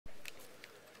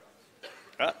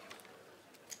All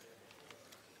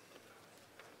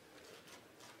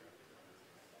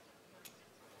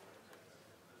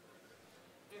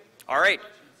right.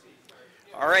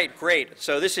 All right, great.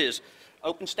 So this is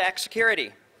OpenStack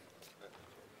security.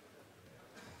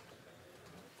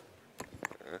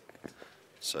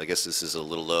 So I guess this is a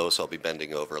little low, so I'll be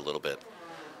bending over a little bit.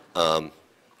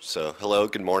 So hello,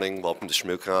 good morning, welcome to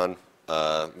Shmoocon.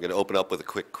 I'm going to open up with a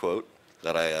quick quote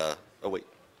that oh wait.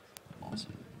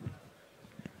 Awesome.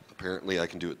 Apparently I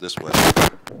can do it this way.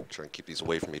 Try and keep these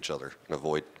away from each other and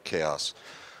avoid chaos.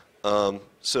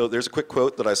 So there's a quick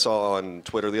quote that I saw on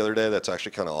Twitter the other day that's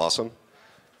actually kind of awesome.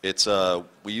 It's,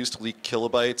 we used to leak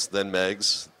kilobytes, then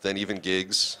megs, then even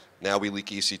gigs. Now we leak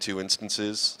EC2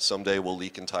 instances. Someday we'll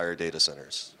leak entire data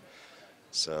centers.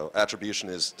 So attribution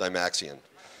is Dymaxion.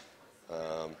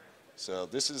 So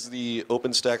this is the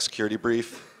OpenStack security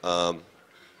brief. That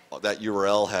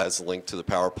URL has a link to the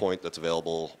PowerPoint that's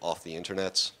available off the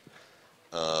internet.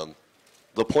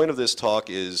 The point of this talk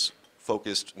is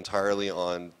focused entirely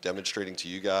on demonstrating to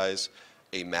you guys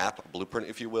a map, a blueprint,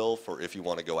 if you will, for if you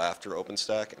want to go after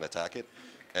OpenStack and attack it,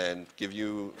 and give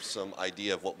you some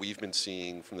idea of what we've been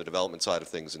seeing from the development side of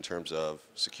things in terms of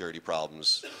security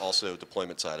problems, also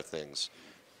deployment side of things.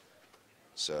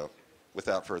 So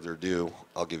without further ado,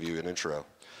 I'll give you an intro.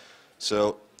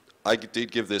 So I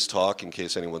did give this talk in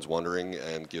case anyone's wondering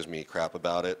and gives me crap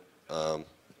about it,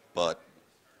 but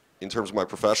in terms of my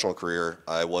professional career,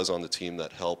 I was on the team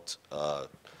that helped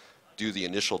do the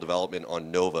initial development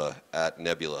on Nova at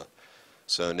Nebula.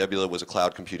 So Nebula was a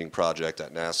cloud computing project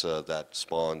at NASA that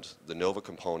spawned the Nova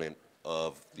component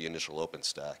of the initial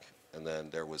OpenStack. And then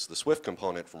there was the Swift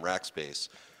component from Rackspace.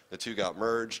 The two got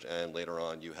merged, and later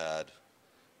on you had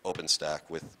OpenStack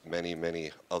with many,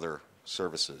 many other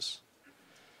services.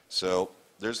 So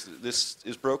this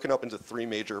is broken up into three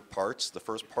major parts. The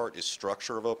first part is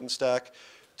structure of OpenStack.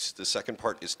 The second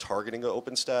part is targeting of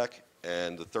OpenStack.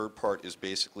 And the third part is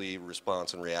basically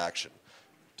response and reaction,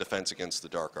 defense against the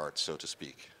dark arts, so to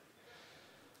speak.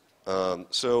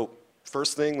 So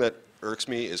first thing that irks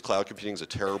me is cloud computing is a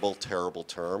terrible, terrible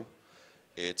term.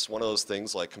 It's one of those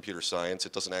things like computer science.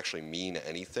 It doesn't actually mean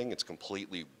anything. It's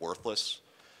completely worthless.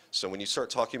 So when you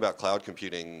start talking about cloud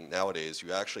computing nowadays,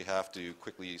 you actually have to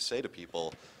quickly say to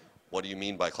people, what do you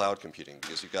mean by cloud computing?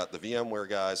 Because you've got the VMware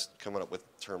guys coming up with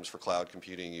terms for cloud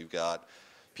computing. You've got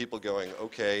people going,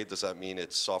 okay, does that mean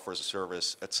it's software as a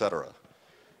service, et cetera.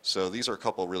 So these are a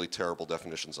couple of really terrible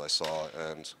definitions I saw,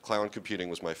 and cloud computing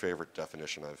was my favorite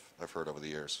definition I've heard over the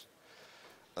years.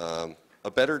 A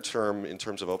better term in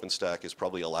terms of OpenStack is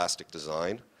probably elastic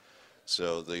design.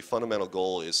 So the fundamental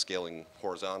goal is scaling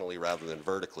horizontally rather than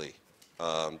vertically.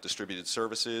 Distributed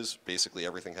services, basically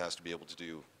everything has to be able to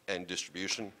do end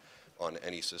distribution on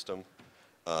any system.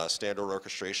 Standard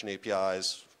orchestration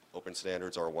APIs, open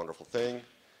standards are a wonderful thing,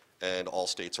 and all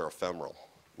states are ephemeral,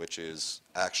 which is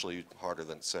actually harder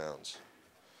than it sounds.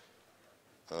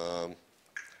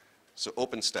 So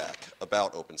OpenStack,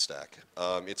 about OpenStack.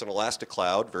 It's an elastic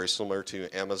cloud, very similar to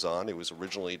Amazon. It was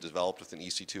originally developed with an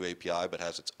EC2 API, but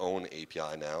has its own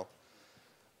API now.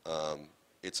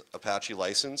 It's Apache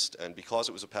licensed, and because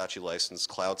it was Apache licensed,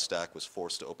 CloudStack was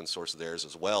forced to open source theirs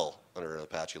as well under an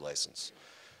Apache license.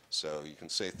 So you can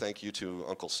say thank you to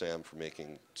Uncle Sam for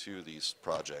making two of these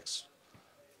projects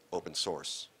open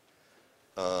source.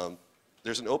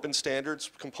 There's an open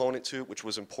standards component to it, which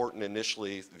was important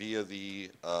initially via the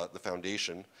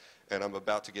foundation, and I'm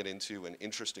about to get into an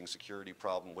interesting security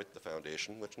problem with the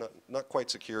foundation, which not quite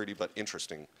security, but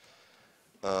interesting.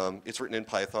 It's written in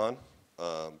Python.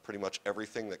 Pretty much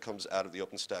everything that comes out of the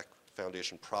OpenStack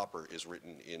Foundation proper is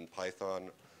written in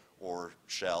Python or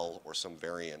Shell or some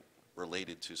variant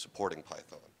related to supporting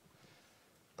Python.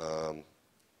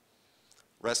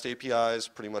 REST APIs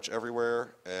pretty much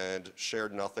everywhere, and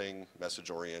shared nothing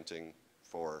message orienting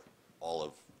for all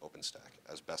of OpenStack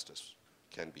as best as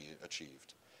can be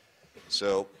achieved.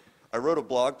 So I wrote a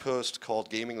blog post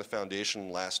called Gaming the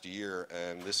Foundation last year,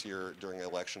 and this year during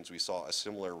elections we saw a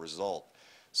similar result.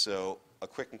 So a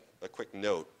quick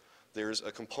note, there's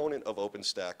a component of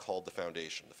OpenStack called the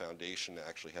Foundation. The Foundation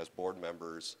actually has board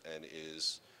members and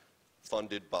is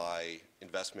funded by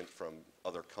investment from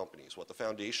other companies. What the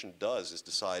foundation does is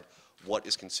decide what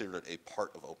is considered a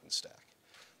part of OpenStack.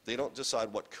 They don't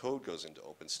decide what code goes into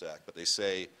OpenStack, but they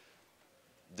say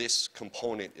this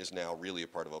component is now really a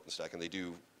part of OpenStack, and they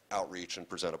do outreach and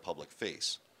present a public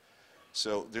face.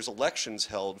 So there's elections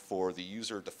held for the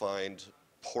user-defined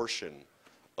portion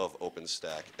of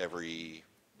OpenStack every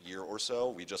year or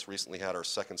so. We just recently had our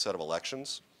second set of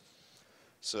elections.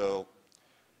 So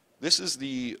This is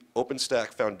the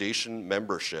OpenStack Foundation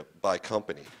membership by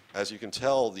company. As you can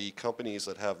tell, the companies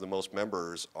that have the most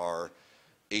members are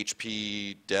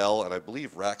HP, Dell, and I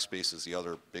believe Rackspace is the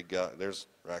other big guy. There's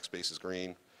Rackspace is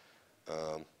green,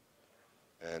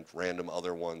 and random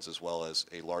other ones, as well as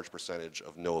a large percentage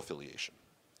of no affiliation.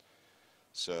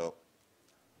 So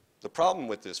the problem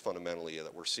with this fundamentally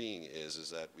that we're seeing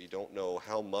is that we don't know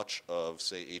how much of,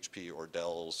 say, HP or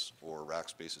Dell's or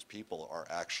Rackspace's people are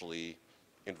actually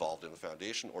involved in the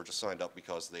foundation or just signed up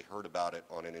because they heard about it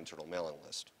on an internal mailing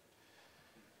list.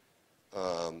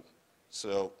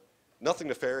 So nothing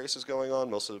nefarious is going on.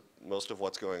 Most of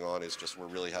what's going on is just we're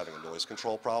really having a noise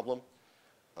control problem.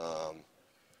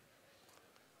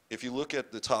 If you look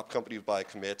at the top company by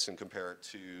commits and compare it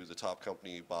to the top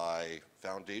company by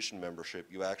foundation membership,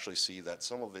 you actually see that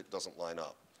some of it doesn't line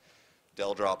up.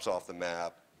 Dell drops off the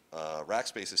map.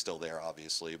 Rackspace is still there,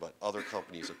 obviously, but other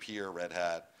companies appear, Red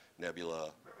Hat,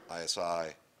 Nebula,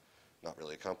 ISI, not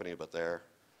really a company, but there.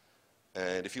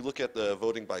 And if you look at the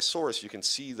voting by source, you can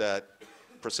see that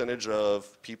percentage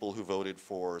of people who voted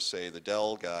for, say, the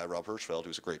Dell guy, Rob Hirschfeld,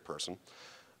 who's a great person,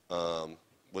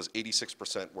 was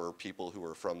 86% were people who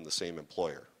were from the same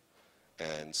employer.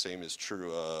 And same is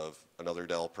true of another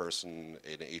Dell person,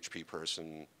 an HP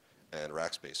person, and a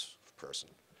Rackspace person,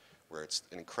 where it's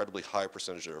an incredibly high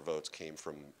percentage of their votes came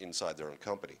from inside their own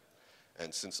company.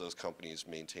 And since those companies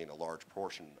maintain a large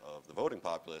portion of the voting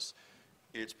populace,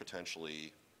 it's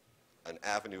potentially an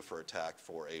avenue for attack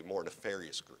for a more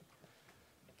nefarious group.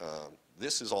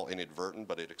 This is all inadvertent,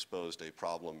 but it exposed a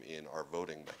problem in our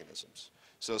voting mechanisms.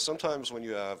 So sometimes when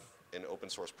you have an open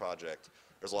source project,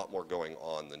 there's a lot more going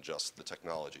on than just the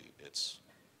technology. It's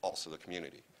also the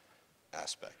community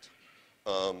aspect.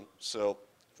 So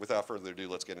without further ado,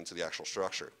 let's get into the actual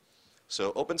structure.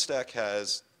 So OpenStack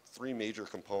has three major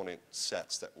component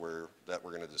sets that we're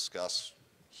going to discuss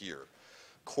here.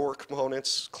 Core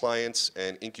components, clients,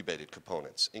 and incubated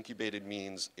components. Incubated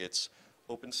means it's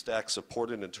OpenStack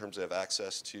supported in terms of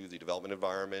access to the development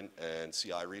environment and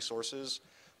CI resources,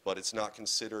 but it's not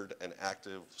considered an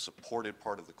active supported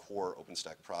part of the core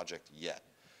OpenStack project yet.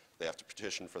 They have to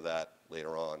petition for that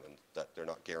later on, and that they're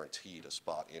not guaranteed a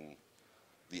spot in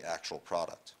the actual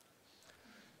product.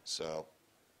 So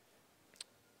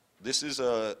this is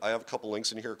I have a couple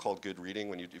links in here called Good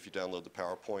Reading. If you download the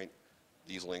PowerPoint,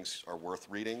 these links are worth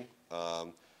reading.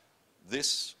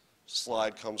 This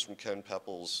slide comes from Ken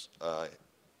Peppel's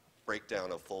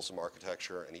breakdown of Folsom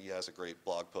architecture, and he has a great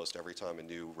blog post every time a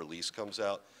new release comes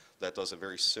out that does a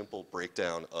very simple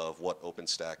breakdown of what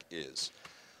OpenStack is.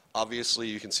 Obviously,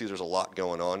 you can see there's a lot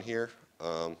going on here.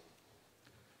 The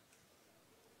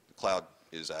cloud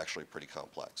is actually pretty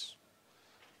complex.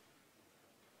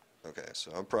 Okay,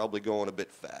 so I'm probably going a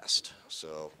bit fast,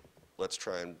 so let's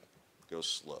try and go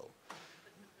slow.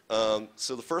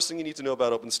 So the first thing you need to know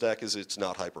about OpenStack is it's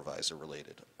not hypervisor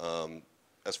related.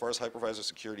 As far as hypervisor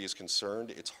security is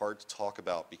concerned, it's hard to talk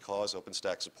about because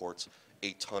OpenStack supports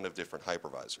a ton of different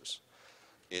hypervisors.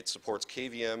 It supports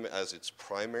KVM as its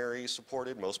primary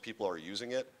supported. Most people are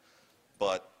using it,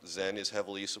 but Zen is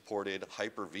heavily supported.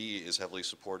 Hyper-V is heavily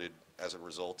supported as a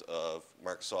result of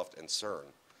Microsoft and CERN,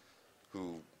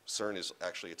 who CERN is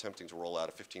actually attempting to roll out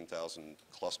a 15,000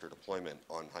 cluster deployment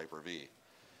on Hyper-V.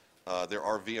 There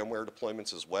are VMware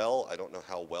deployments as well. I don't know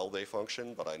how well they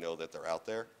function, but I know that they're out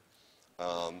there.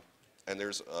 And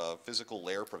there's physical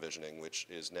layer provisioning, which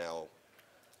is now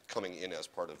coming in as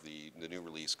part of the new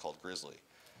release called Grizzly.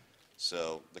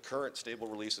 So the current stable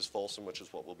release is Folsom, which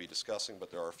is what we'll be discussing, but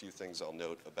there are a few things I'll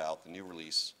note about the new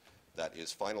release that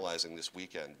is finalizing this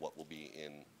weekend what will be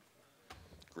in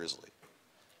Grizzly.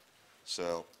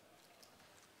 So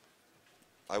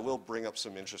I will bring up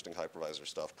some interesting hypervisor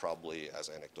stuff, probably as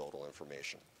anecdotal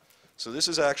information. So this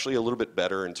is actually a little bit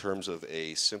better in terms of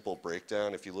a simple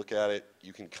breakdown. If you look at it,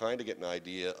 you can kind of get an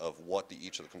idea of what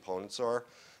each of the components are.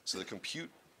 So the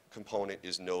compute component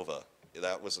is Nova.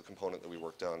 That was the component that we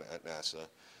worked on at NASA.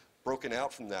 Broken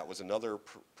out from that was another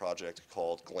project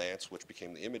called Glance, which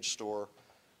became the image store.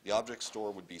 The object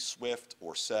store would be Swift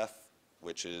or Ceph,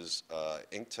 which is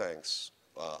Inktank's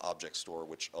object store,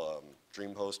 which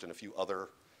DreamHost and a few other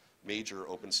major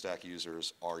OpenStack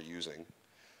users are using.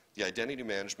 The identity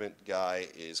management guy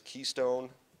is Keystone,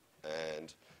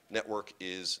 and network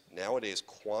is nowadays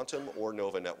Quantum or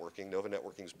Nova Networking. Nova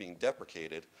Networking is being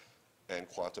deprecated, and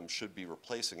Quantum should be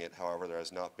replacing it. However, there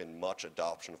has not been much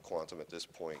adoption of Quantum at this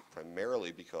point,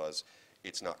 primarily because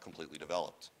it's not completely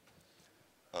developed.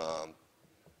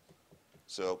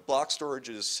 So block storage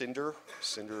is Cinder.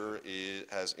 Cinder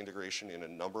has integration in a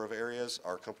number of areas.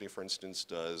 Our company, for instance,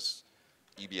 does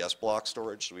EBS block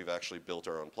storage, so we've actually built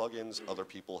our own plugins. Other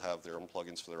people have their own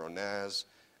plugins for their own NAS,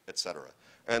 etc.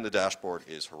 And the dashboard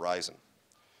is Horizon.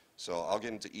 So I'll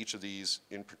get into each of these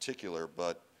in particular,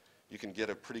 but you can get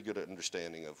a pretty good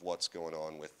understanding of what's going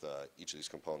on with each of these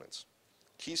components.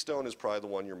 Keystone is probably the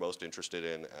one you're most interested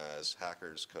in as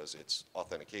hackers because it's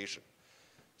authentication.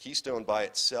 Keystone by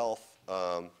itself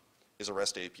is a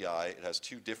REST API. It has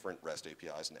two different REST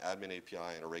APIs, an admin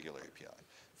API and a regular API.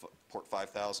 Port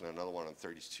 5000 and another one on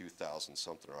 32,000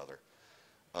 something or other.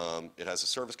 It has a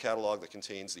service catalog that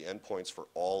contains the endpoints for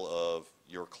all of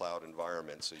your cloud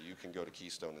environment. So you can go to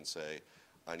Keystone and say,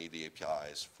 I need the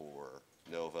APIs for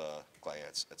Nova,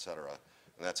 Glance, etc.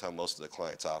 And that's how most of the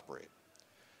clients operate.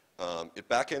 It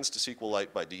backends to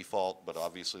SQLite by default, but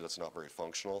obviously that's not very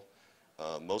functional.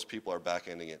 Most people are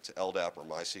backending it to LDAP or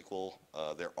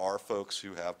MySQL. There are folks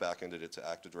who have backended it to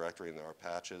Active Directory, and there are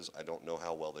patches. I don't know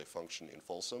how well they function in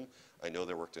Folsom. I know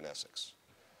they worked in Essex.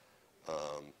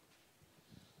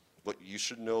 What you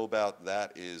should know about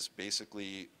that is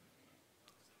basically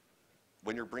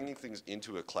when you're bringing things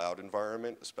into a cloud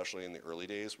environment, especially in the early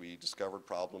days, we discovered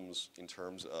problems in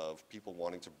terms of people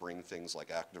wanting to bring things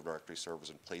like Active Directory servers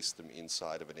and place them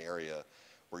inside of an area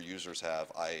where users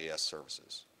have IAS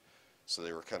services. So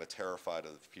they were kind of terrified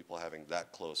of people having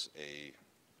that close a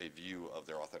view of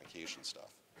their authentication stuff.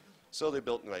 So they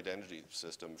built an identity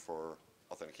system for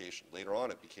authentication. Later on,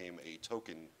 it became a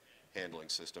token handling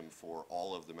system for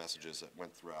all of the messages that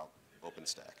went throughout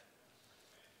OpenStack.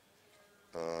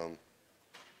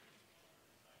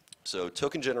 So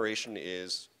token generation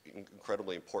is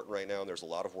incredibly important right now, and there's a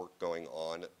lot of work going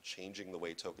on changing the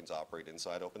way tokens operate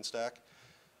inside OpenStack.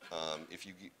 If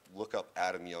you look up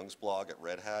Adam Young's blog at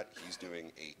Red Hat, he's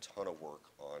doing a ton of work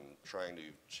on trying to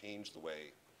change the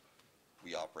way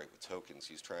we operate with tokens.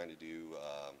 He's trying to do,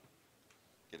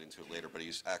 get into it later, but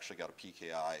he's actually got a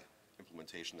PKI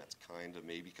implementation that's kind of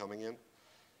maybe coming in.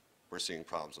 We're seeing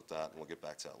problems with that, and we'll get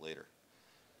back to that later.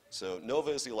 So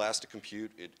Nova is the elastic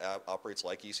compute. It operates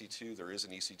like EC2. There is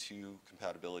an EC2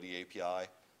 compatibility API,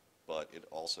 but it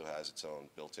also has its own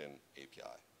built-in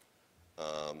API.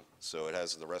 So it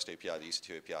has the REST API, the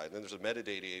EC2 API, and then there's a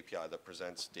metadata API that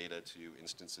presents data to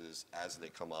instances as they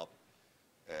come up,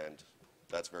 and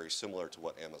that's very similar to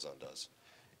what Amazon does.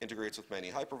 Integrates with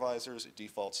many hypervisors. It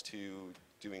defaults to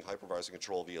doing hypervisor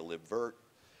control via libvirt.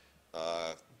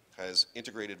 Has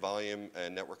integrated volume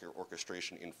and network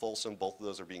orchestration in Folsom. Both of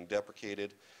those are being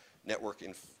deprecated. Network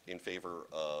in favor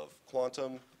of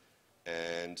Quantum,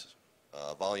 and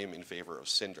volume in favor of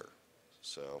Cinder.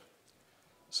 So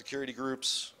security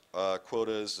groups,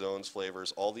 quotas, zones,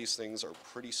 flavors, all these things are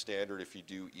pretty standard if you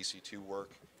do EC2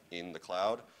 work in the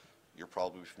cloud. You're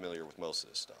probably familiar with most of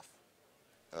this stuff.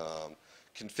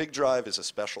 Config drive is a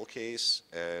special case,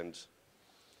 and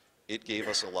it gave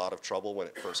us a lot of trouble when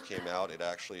it first came out. It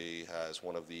actually has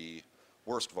one of the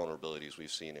worst vulnerabilities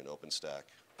we've seen in OpenStack,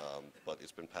 but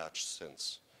it's been patched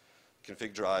since.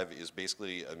 Config drive is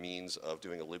basically a means of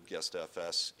doing a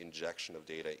libguessdfs injection of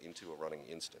data into a running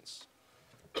instance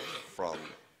from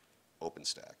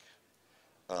OpenStack.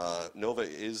 Nova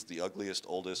is the ugliest,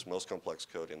 oldest, most complex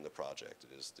code in the project.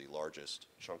 It is the largest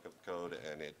chunk of the code,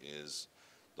 and it is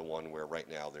the one where right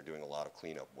now they're doing a lot of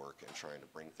cleanup work and trying to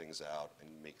bring things out and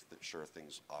make sure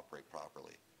things operate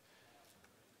properly.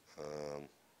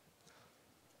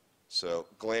 So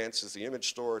Glance is the image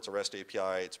store. It's a REST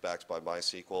API. It's backed by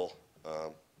MySQL.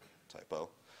 Typo.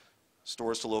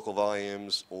 Stores to local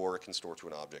volumes, or it can store to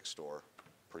an object store.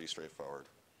 Pretty straightforward.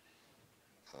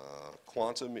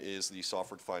 Quantum is the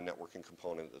software-defined networking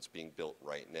component that's being built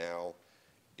right now.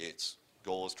 Its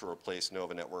goal is to replace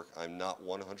Nova Network. I'm not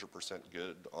 100%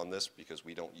 good on this because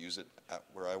we don't use it at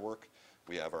where I work.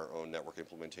 We have our own network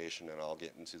implementation, and I'll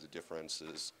get into the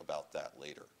differences about that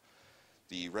later.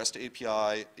 The REST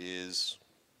API is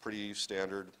pretty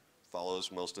standard,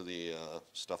 follows most of the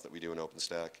stuff that we do in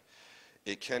OpenStack.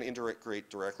 It can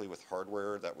integrate directly with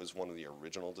hardware. That was one of the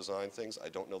original design things. I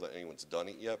don't know that anyone's done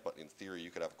it yet, but in theory, you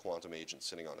could have a Quantum agent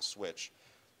sitting on a switch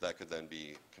that could then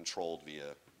be controlled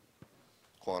via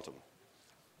Quantum.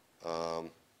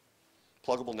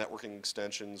 Pluggable networking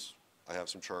extensions. I have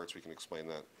some charts. We can explain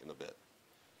that in a bit.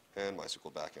 And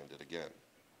MySQL backended again.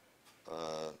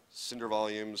 Cinder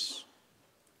volumes,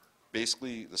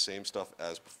 basically the same stuff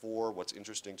as before. What's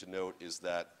interesting to note is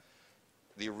that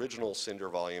the original Cinder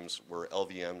volumes were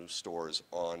LVM stores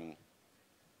on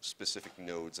specific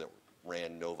nodes that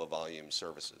ran Nova volume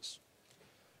services.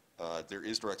 There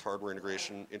is direct hardware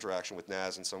interaction with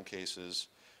NAS in some cases,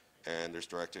 and there's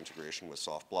direct integration with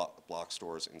soft block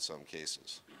stores in some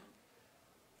cases.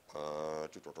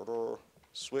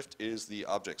 Swift is the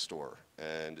object store,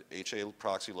 and HA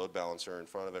proxy load balancer in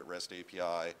front of it, REST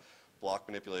API, block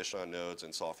manipulation on nodes,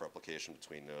 and software application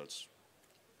between nodes.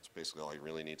 That's basically all you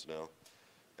really need to know.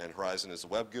 And Horizon is the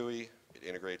web GUI. It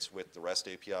integrates with the REST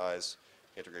APIs,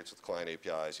 integrates with client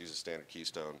APIs, uses standard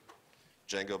Keystone.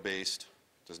 Django-based,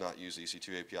 does not use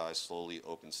EC2 APIs, solely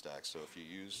OpenStack. So if you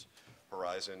use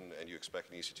Horizon and you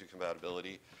expect an EC2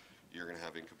 compatibility, you're going to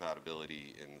have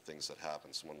incompatibility in things that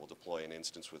happen. Someone will deploy an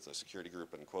instance with a security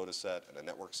group and quota set and a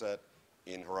network set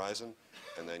in Horizon,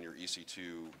 and then your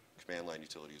EC2 command line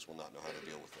utilities will not know how to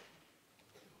deal with it.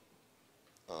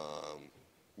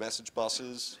 Message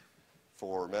buses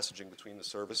for messaging between the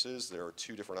services. There are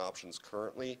two different options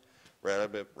currently,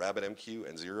 RabbitMQ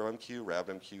and ZeroMQ.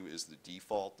 RabbitMQ is the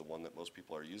default, the one that most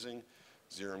people are using.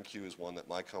 ZeroMQ is one that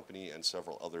my company and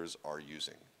several others are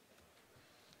using.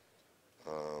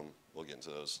 We'll get into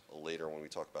those later when we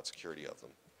talk about security of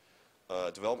them.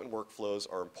 Development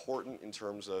workflows are important in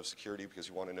terms of security because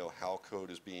you want to know how code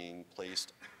is being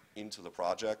placed into the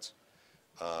project.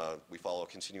 We follow a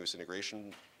continuous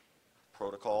integration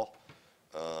protocol.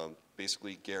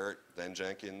 Basically Garrett, then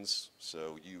Jenkins.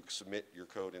 So you submit your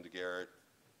code into Garrett.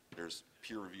 There's a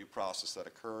peer review process that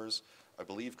occurs. I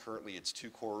believe currently it's 2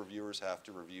 core reviewers have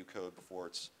to review code before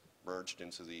it's merged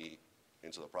into the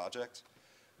project.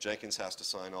 Jenkins has to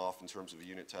sign off in terms of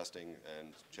unit testing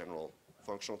and general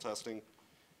functional testing.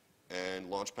 And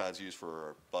Launchpad's used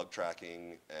for bug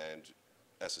tracking and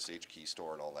SSH key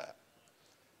store and all that.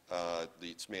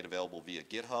 It's made available via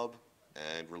GitHub,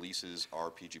 and releases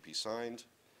are PGP signed.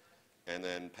 And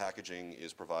then packaging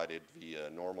is provided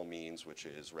via normal means, which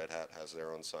is Red Hat has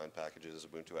their own signed packages,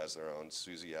 Ubuntu has their own,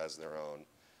 SUSE has their own,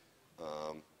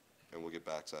 and we'll get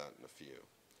back to that in a few.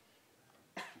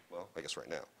 Well, I guess right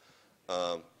now.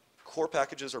 Core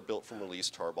packages are built from release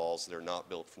tarballs. They're not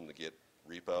built from the Git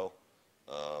repo.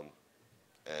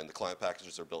 And the client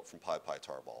packages are built from PyPy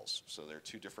tarballs. So there are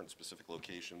 2 different specific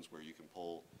locations where you can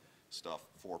pull stuff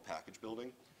for package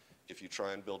building. If you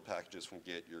try and build packages from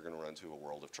Git, you're going to run into a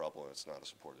world of trouble, and it's not a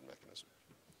supported mechanism.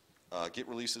 Git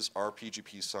releases are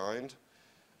PGP signed.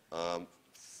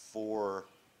 For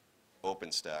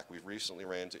OpenStack, we've recently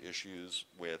ran into issues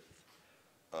with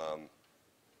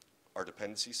our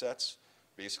dependency sets.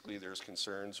 Basically, there's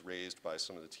concerns raised by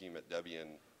some of the team at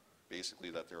Debian,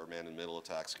 basically that there are man-in-the-middle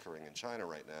attacks occurring in China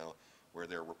right now, where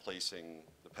they're replacing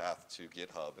the path to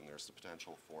GitHub, and there's the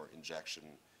potential for injection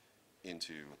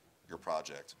into your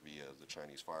project via the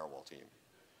Chinese firewall team.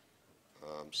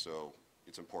 So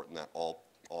it's important that all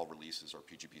releases are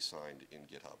PGP signed in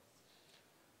GitHub.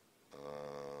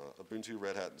 Ubuntu,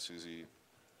 Red Hat, and SUSE.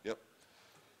 Yep.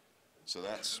 So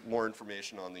that's more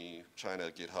information on the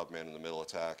China GitHub man-in-the-middle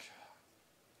attack.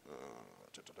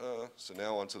 So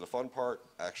now on to the fun part,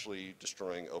 actually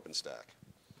destroying OpenStack.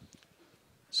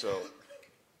 So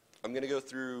I'm going to go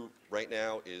through right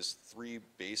now is 3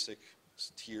 basic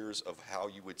tiers of how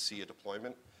you would see a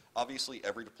deployment. Obviously,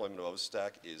 every deployment of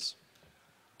OpenStack is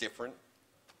different,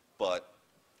 but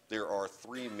there are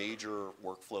 3 major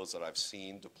workflows that I've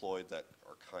seen deployed that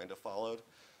are kind of followed.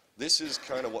 This is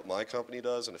kind of what my company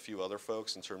does and a few other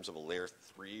folks in terms of a layer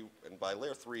 3. And by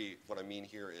layer 3, what I mean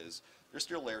here is there's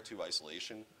still layer 2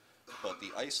 isolation, but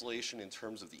the isolation in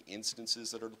terms of the instances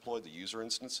that are deployed, the user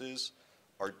instances,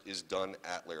 is done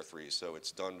at layer 3. So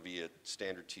it's done via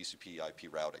standard TCP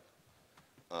IP routing.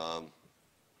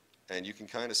 And you can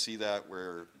kind of see that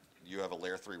where you have a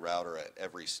layer 3 router at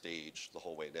every stage the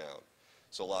whole way down.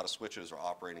 So a lot of switches are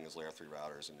operating as layer 3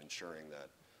 routers and ensuring that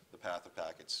the path of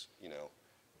packets,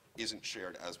 isn't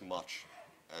shared as much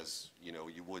as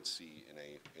you would see in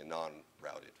a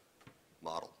non-routed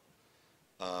model.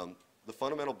 The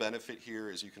fundamental benefit here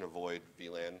is you can avoid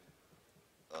VLAN.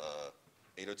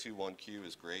 802.1q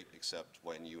is great, except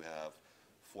when you have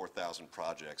 4,000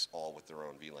 projects all with their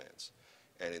own VLANs.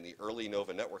 And in the early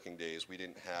Nova networking days, we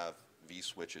didn't have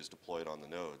vSwitches deployed on the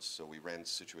nodes, so we ran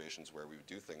situations where we would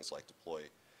do things like deploy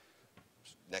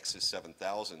Nexus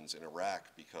 7000s in a rack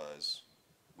because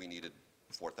we needed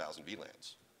 4,000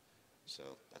 VLANs. So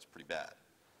that's pretty bad.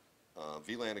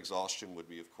 VLAN exhaustion would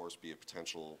of course, be a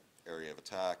potential area of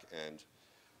attack, and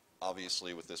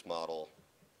obviously with this model,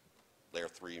 layer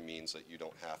 3 means that you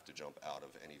don't have to jump out of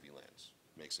any VLANs.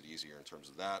 Makes it easier in terms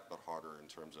of that, but harder in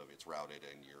terms of it's routed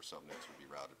and your subnets would be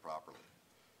routed properly.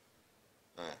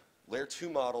 Layer 2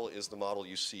 model is the model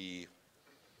you see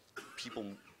people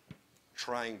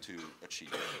trying to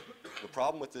achieve. The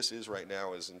problem with this is right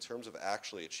now is in terms of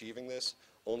actually achieving this,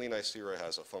 only Nicira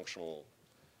has a functional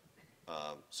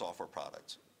software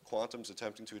product. Quantum's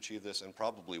attempting to achieve this and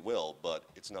probably will, but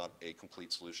it's not a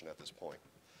complete solution at this point.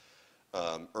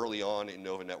 Early on in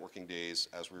Nova networking days,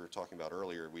 as we were talking about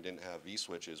earlier, we didn't have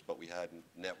vSwitches, but we had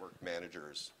network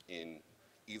managers in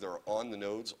either on the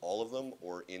nodes, all of them,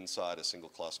 or inside a single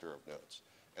cluster of nodes,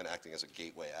 and acting as a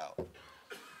gateway out.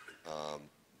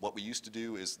 What we used to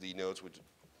do is the nodes would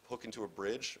hook into a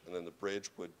bridge, and then the bridge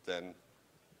would then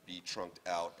be trunked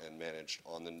out and managed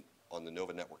on the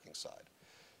Nova networking side.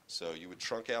 So you would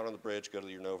trunk out on the bridge, go to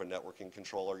your Nova networking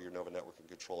controller. Your Nova networking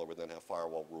controller would then have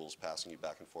firewall rules passing you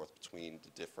back and forth between the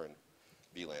different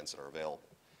VLANs that are available.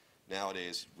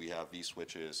 Nowadays, we have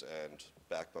vSwitches and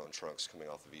backbone trunks coming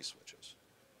off the vSwitches.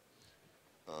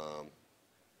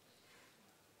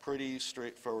 Pretty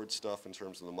straightforward stuff in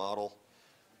terms of the model.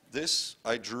 This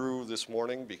I drew this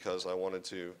morning because I wanted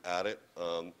to add it.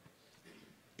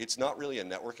 It's not really a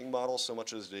networking model so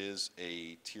much as it is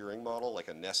a tiering model, like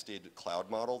a nested cloud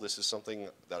model. This is something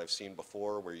that I've seen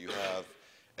before where you have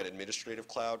an administrative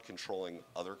cloud controlling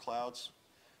other clouds.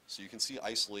 So you can see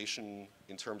isolation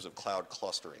in terms of cloud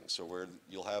clustering. So where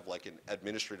you'll have like an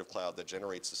administrative cloud that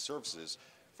generates the services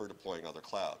for deploying other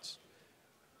clouds.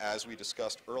 As we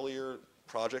discussed earlier,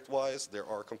 project-wise, there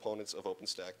are components of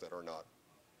OpenStack that are not.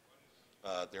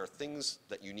 There are things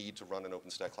that you need to run an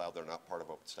OpenStack cloud that are not part of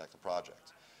OpenStack the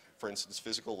project. For instance,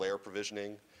 physical layer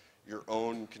provisioning, your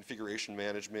own configuration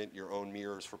management, your own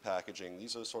mirrors for packaging.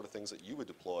 These are the sort of things that you would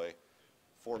deploy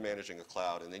for managing a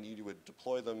cloud, and then you would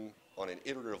deploy them on an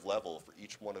iterative level for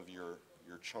each one of your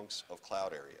chunks of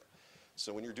cloud area.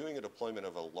 So when you're doing a deployment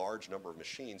of a large number of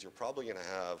machines, you're probably going to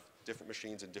have different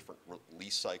machines in different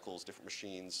release cycles, different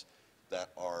machines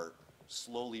that are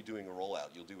slowly doing a rollout.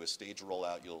 You'll do a stage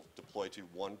rollout. You'll deploy to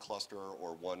one cluster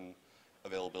or one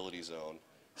availability zone,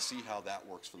 see how that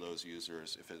works for those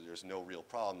users. If there's no real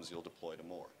problems, you'll deploy to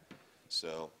more.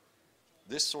 So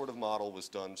this sort of model was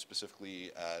done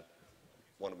specifically at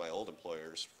one of my old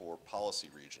employers for policy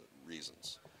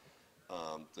reasons.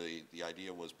 The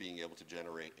idea was being able to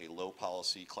generate a low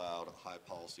policy cloud, a high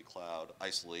policy cloud,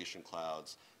 isolation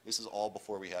clouds. This is all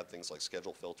before we had things like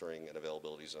schedule filtering and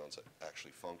availability zones that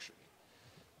actually function.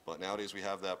 But nowadays we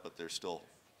have that, but there's still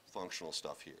functional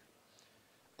stuff here.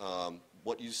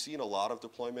 What you see in a lot of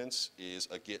deployments is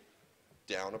a get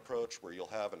down approach where you'll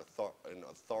have an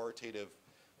authoritative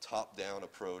top-down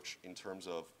approach in terms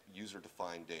of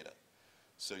user-defined data.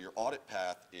 So your audit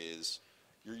path is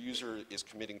your user is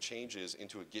committing changes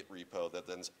into a Git repo that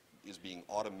then is being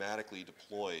automatically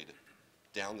deployed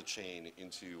down the chain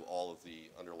into all of the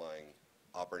underlying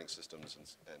operating systems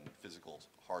and physical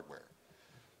hardware.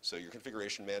 So your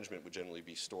configuration management would generally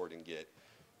be stored in Git.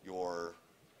 Your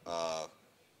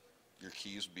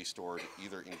keys would be stored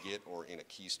either in Git or in a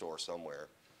key store somewhere.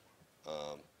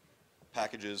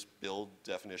 Packages, build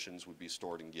definitions would be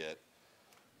stored in Git,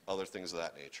 other things of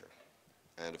that nature.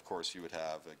 And of course, you would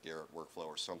have a Garrett workflow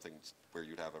or something where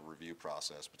you'd have a review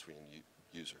process between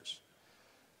users.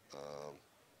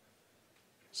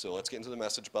 So let's get into the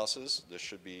message buses. This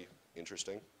should be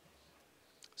interesting.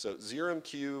 So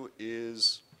 0MQ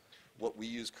is what we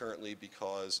use currently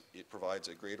because it provides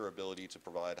a greater ability to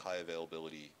provide high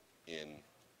availability in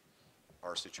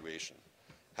our situation.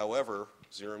 However,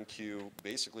 0MQ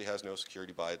basically has no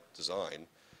security by design,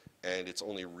 and it's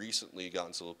only recently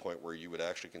gotten to the point where you would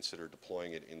actually consider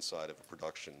deploying it inside of a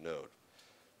production node.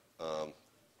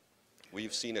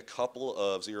 We've seen a couple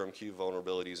of 0MQ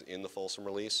vulnerabilities in the Folsom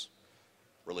release,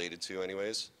 related to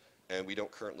anyways, and we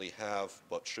don't currently have,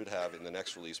 but should have in the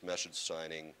next release, message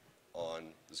signing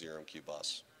on the 0MQ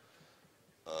bus.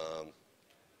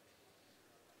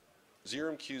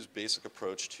 0MQ's basic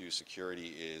approach to security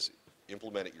is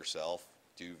implement it yourself,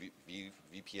 do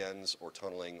VPNs or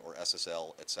tunneling or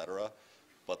SSL, etc.,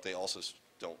 but they also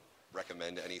don't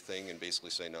recommend anything and basically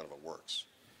say none of it works.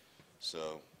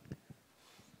 So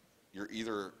you're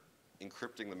either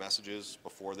encrypting the messages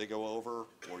before they go over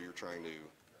or you're trying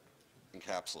to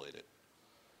encapsulate it.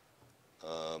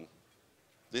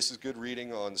 This is good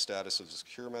reading on the status of the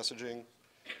secure messaging.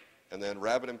 And then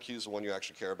RabbitMQ is the one you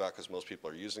actually care about because most people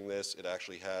are using this. It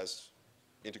actually has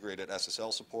integrated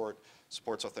SSL support,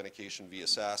 supports authentication via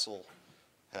SASL,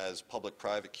 has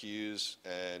public-private queues,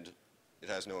 and it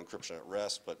has no encryption at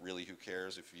rest, but really who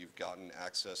cares? If you've gotten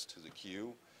access to the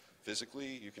queue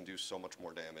physically, you can do so much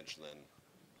more damage than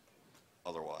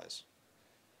otherwise.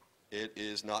 It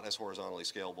is not as horizontally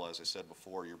scalable as I said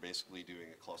before. You're basically doing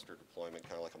a cluster deployment,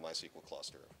 kind of like a MySQL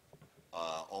cluster.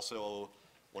 Also,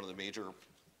 one of the major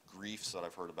griefs that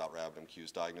I've heard about RabbitMQ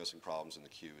is diagnosing problems in the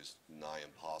queue is nigh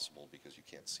impossible because you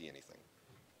can't see anything.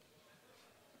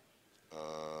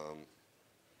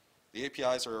 The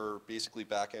APIs are basically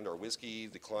backend or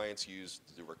WSGI. The clients use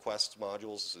the requests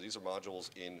modules. So these are modules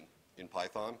in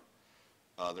Python.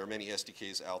 There are many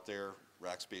SDKs out there.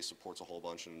 Rackspace supports a whole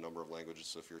bunch in a number of languages,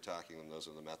 so if you're attacking them, those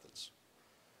are the methods.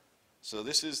 So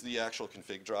this is the actual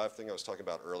config drive thing I was talking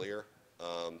about earlier.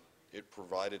 It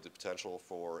provided the potential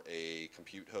for a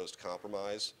compute host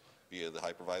compromise via the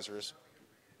hypervisors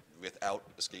without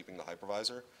escaping the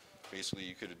hypervisor. Basically,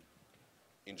 you could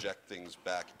inject things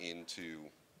back into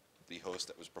the host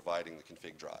that was providing the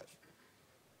config drive.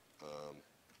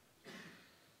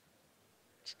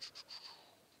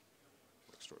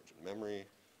 Storage and memory.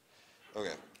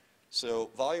 Okay, so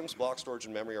volumes, block storage,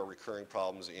 and memory are recurring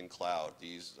problems in cloud.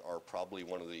 These are probably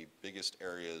one of the biggest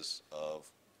areas of,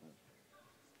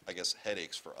 I guess,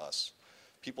 headaches for us.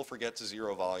 People forget to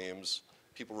zero volumes.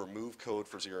 People remove code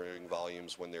for zeroing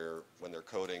volumes when they're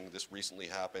coding. This recently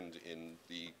happened in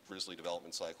the Grizzly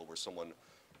development cycle where someone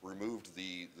removed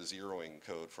the zeroing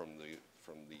code from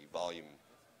the volume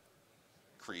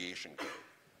creation code.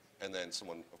 And then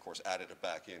someone, of course, added it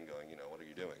back in going, what are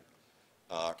you doing?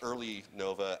 Early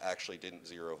Nova actually didn't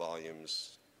zero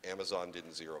volumes. Amazon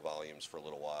didn't zero volumes for a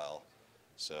little while.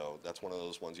 So that's one of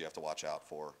those ones you have to watch out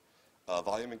for.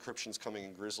 Volume encryption is coming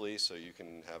in Grizzly, so you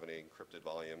can have an encrypted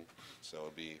volume, so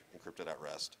it'll be encrypted at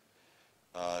rest.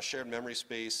 Shared memory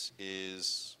space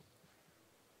is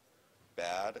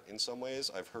bad in some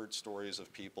ways. I've heard stories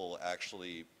of people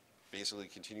actually basically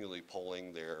continually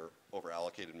pulling their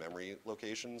over-allocated memory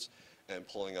locations and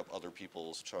pulling up other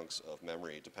people's chunks of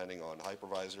memory depending on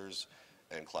hypervisors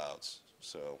and clouds.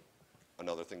 So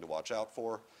another thing to watch out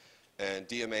for. And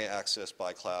DMA access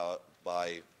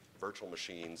by virtual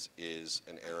machines is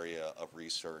an area of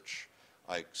research.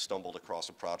 I stumbled across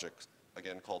a project,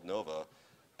 again, called Nova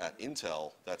at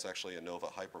Intel. That's actually a Nova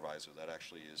hypervisor that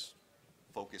actually is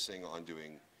focusing on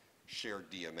doing shared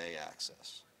DMA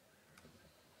access.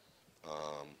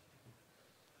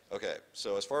 Okay,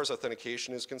 so as far as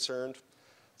authentication is concerned,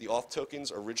 the auth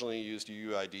tokens originally used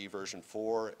UUID version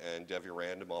 4 and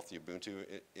dev-random off the Ubuntu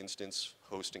instance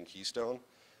hosting Keystone,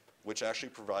 which actually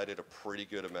provided a pretty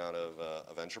good amount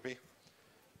of entropy.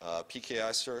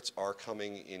 PKI certs are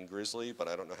coming in Grizzly, but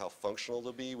I don't know how functional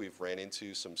they'll be. We've ran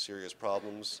into some serious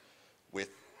problems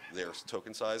with their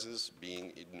token sizes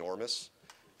being enormous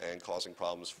and causing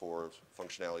problems for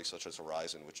functionality such as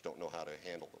Horizon, which don't know how to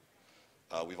handle them.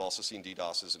 We've also seen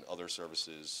DDoSes in other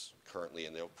services currently,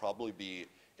 and they'll probably be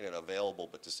in an available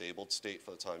but disabled state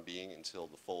for the time being until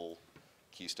the full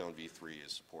Keystone v3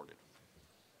 is supported.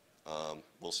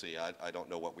 We'll see. I don't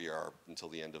know what we are until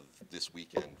the end of this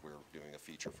weekend. We're doing a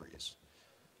feature freeze.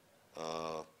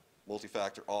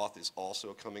 Multi-factor auth is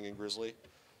also coming in Grizzly.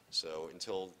 So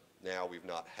until now, we've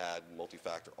not had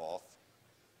multi-factor auth.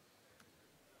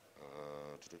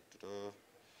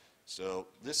 So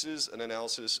this is an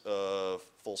analysis of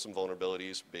fulsome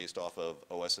vulnerabilities based off of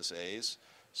OSSAs.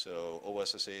 So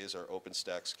OSSAs are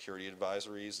OpenStack security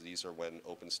advisories. These are when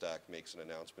OpenStack makes an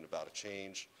announcement about a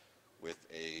change with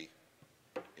a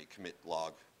commit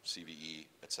log, CVE,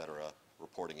 etc.,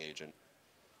 reporting agent.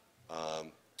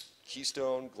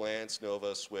 Keystone, Glance,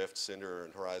 Nova, Swift, Cinder,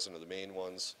 and Horizon are the main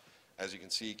ones. As you can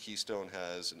see, Keystone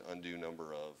has an undue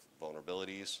number of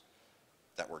vulnerabilities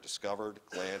that were discovered.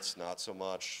 Glance, not so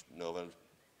much. Nova,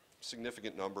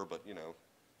 significant number, but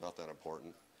not that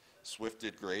important. Swift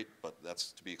did great, but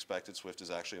that's to be expected. Swift is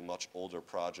actually a much older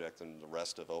project than the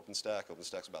rest of OpenStack.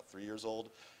 OpenStack's about 3 years old.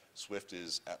 Swift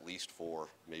is at least 4,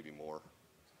 maybe more.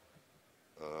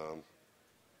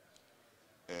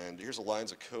 And here's a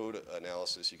lines of code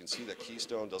analysis. You can see that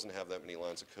Keystone doesn't have that many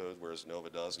lines of code, whereas Nova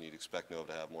does, and you'd expect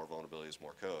Nova to have more vulnerabilities,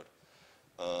 more code.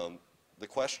 The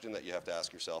question that you have to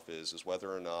ask yourself is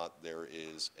whether or not there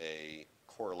is a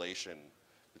correlation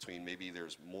between maybe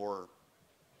there's more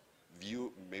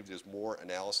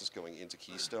analysis going into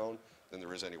Keystone than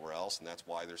there is anywhere else, and that's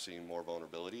why they're seeing more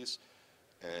vulnerabilities.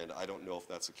 And I don't know if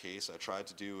that's the case. I tried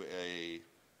to do a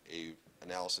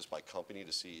analysis by company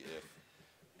to see if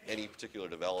any particular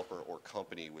developer or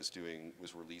company was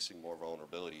releasing more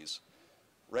vulnerabilities.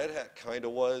 Red Hat kind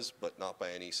of was, but not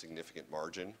by any significant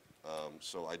margin.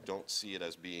 So I don't see it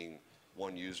as being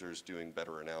one user's doing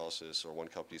better analysis or one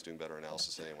company's doing better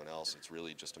analysis than anyone else. It's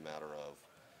really just a matter of,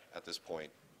 at this point,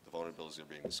 the vulnerabilities are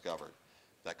being discovered.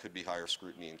 That could be higher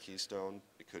scrutiny in Keystone.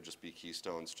 It could just be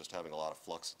Keystone's just having a lot of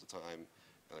flux at the time,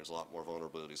 and there's a lot more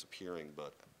vulnerabilities appearing.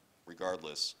 But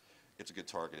regardless, it's a good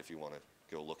target if you want to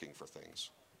go looking for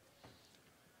things.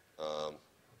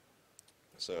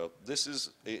 So this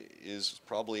is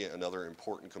probably another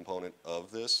important component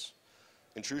of this.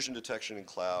 Intrusion detection in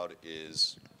cloud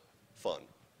is fun.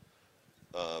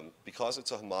 Because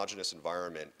it's a homogeneous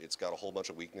environment, it's got a whole bunch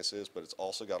of weaknesses, but it's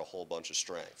also got a whole bunch of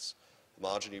strengths.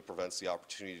 Homogeneity prevents the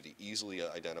opportunity to easily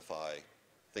identify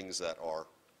things that are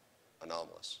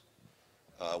anomalous.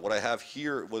 What I have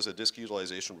here was a disk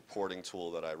utilization reporting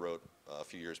tool that I wrote a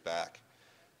few years back.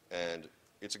 And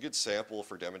it's a good sample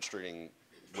for demonstrating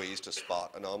ways to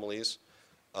spot anomalies.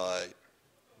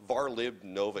 Var-lib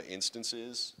Nova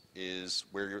instances is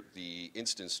where the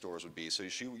instance stores would be. So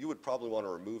you would probably want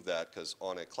to remove that because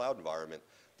on a cloud environment,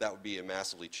 that would be a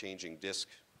massively changing disk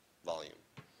volume.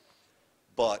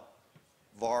 But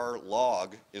var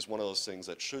log is one of those things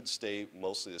that should stay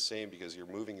mostly the same because you're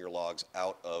moving your logs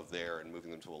out of there and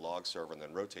moving them to a log server and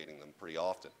then rotating them pretty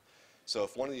often. So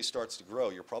if one of these starts to grow,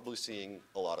 you're probably seeing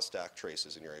a lot of stack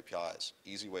traces in your APIs.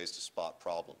 Easy ways to spot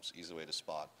problems, easy way to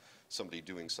spot somebody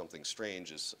doing something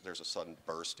strange is there's a sudden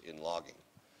burst in logging.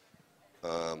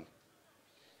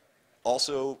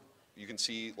 Also, you can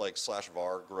see like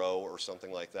 /var grow or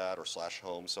something like that, or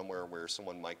 /home, somewhere where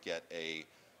someone might get a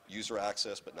user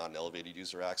access but not an elevated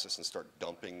user access and start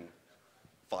dumping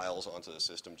files onto the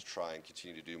system to try and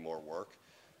continue to do more work.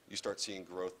 You start seeing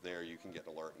growth there, you can get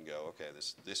an alert and go, okay,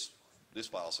 this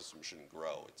file system shouldn't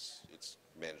grow. It's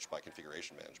managed by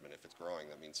configuration management. If it's growing,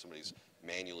 that means somebody's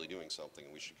manually doing something,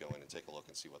 and we should go in and take a look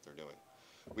and see what they're doing.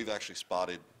 We've actually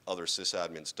spotted other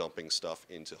sysadmins dumping stuff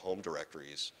into home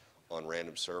directories on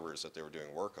random servers that they were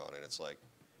doing work on, and it's like,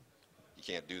 you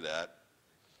can't do that.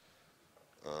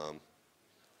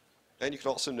 And you can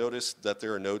also notice that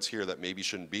there are nodes here that maybe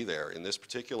shouldn't be there. In this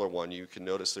particular one, you can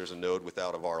notice there's a node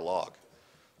without a var log.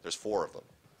 There's 4 of them.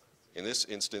 In this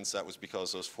instance, that was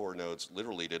because those 4 nodes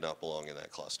literally did not belong in that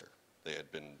cluster. They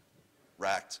had been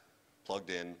racked,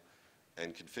 plugged in,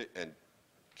 and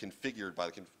configured by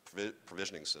the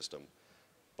provisioning system,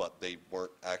 but they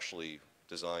weren't actually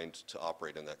designed to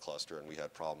operate in that cluster, and we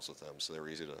had problems with them, so they were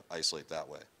easy to isolate that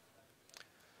way.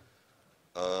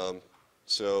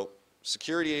 So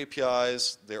security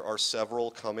APIs, there are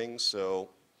several coming. So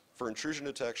for intrusion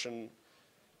detection,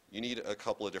 you need a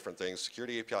couple of different things.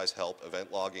 Security APIs help.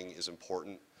 Event logging is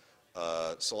important.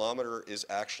 Ceilometer is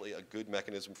actually a good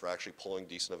mechanism for actually pulling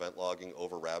decent event logging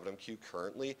over RabbitMQ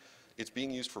currently. It's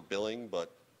being used for billing,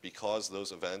 but because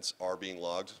those events are being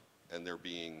logged and they're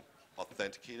being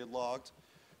authenticated logged,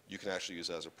 you can actually use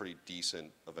it as a pretty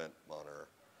decent event monitor.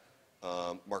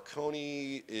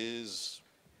 Marconi is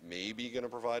maybe going to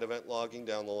provide event logging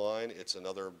down the line. It's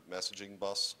another messaging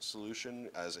bus solution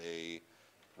as a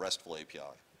RESTful API.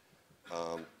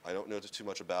 I don't know too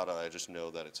much about it. I just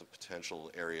know that it's a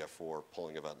potential area for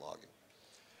pulling event logging.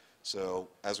 So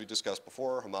as we discussed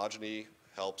before, homogeny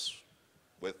helps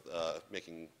with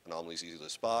making anomalies easy to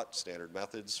spot, standard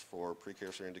methods for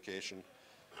precursor indication.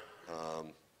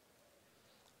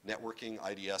 Networking,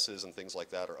 IDSs, and things like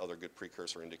that are other good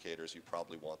precursor indicators. You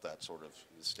probably want that sort of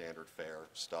standard fair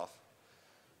stuff.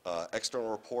 External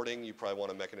reporting, you probably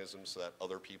want a mechanism so that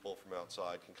other people from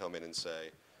outside can come in and say,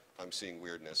 I'm seeing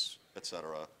weirdness,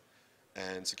 etc.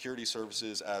 And security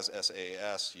services as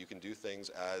SaaS, you can do things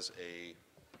as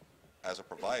a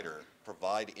provider,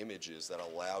 provide images that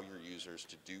allow your users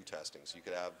to do testing. So you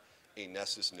could have a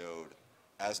Nessus node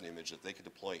as an image that they could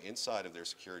deploy inside of their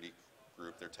security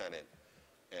group, their tenant,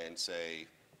 and say,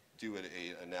 do an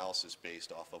analysis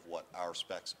based off of what our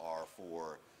specs are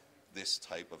for this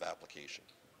type of application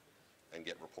and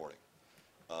get reporting.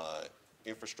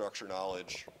 Infrastructure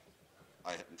knowledge,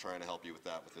 I am trying to help you with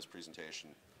that with this presentation.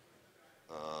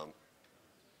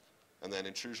 And then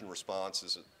intrusion response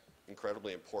is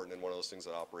incredibly important and one of those things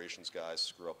that operations guys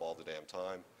screw up all the damn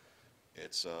time.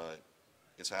 It's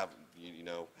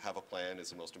have a plan is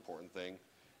the most important thing.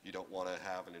 You don't want to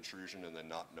have an intrusion and then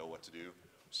not know what to do.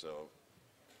 So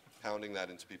pounding that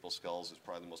into people's skulls is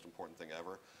probably the most important thing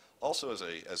ever. Also, as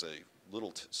a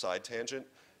little side tangent,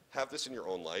 have this in your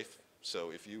own life.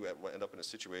 So if you end up in a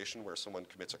situation where someone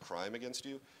commits a crime against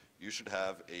you, you should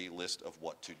have a list of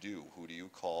what to do. Who do you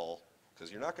call?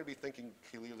 Because you're not going to be thinking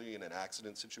clearly in an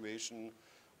accident situation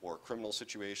or a criminal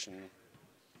situation.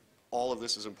 All of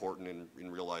this is important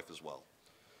in real life as well.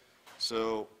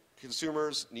 So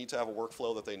consumers need to have a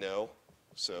workflow that they know.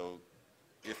 So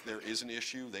if there is an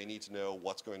issue, they need to know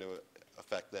what's going to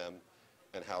affect them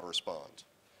and how to respond.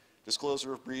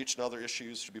 Disclosure of breach and other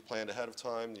issues should be planned ahead of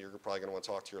time. You're probably going to want to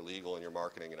talk to your legal and your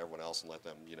marketing and everyone else and let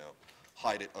them,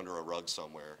 hide it under a rug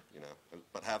somewhere,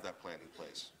 but have that plan in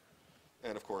place.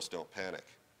 And of course, don't panic.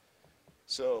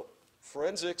 So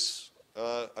forensics,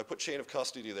 I put chain of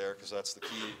custody there because that's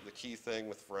the key thing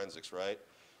with forensics, right?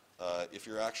 If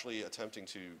you're actually attempting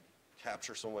to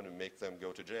capture someone and make them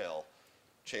go to jail,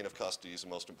 chain of custody is the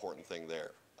most important thing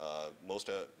there. Most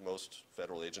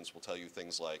federal agents will tell you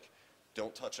things like,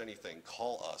 don't touch anything,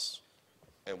 call us,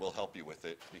 and we'll help you with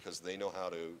it because they know how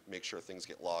to make sure things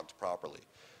get logged properly.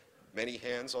 Many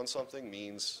hands on something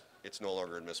means it's no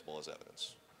longer admissible as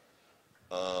evidence.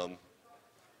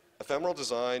 Ephemeral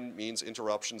design means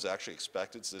interruptions actually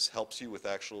expected, so this helps you with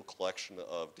actual collection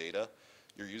of data.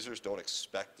 Your users don't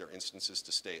expect their instances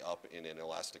to stay up in an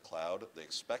elastic cloud. They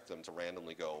expect them to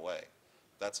randomly go away.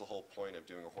 That's the whole point of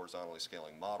doing a horizontally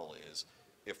scaling model is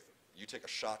if you take a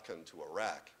shotgun to a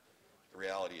rack, the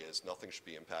reality is nothing should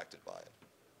be impacted by it.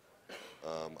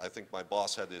 I think my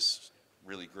boss had this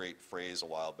really great phrase a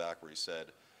while back where he said,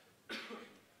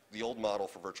 the old model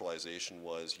for virtualization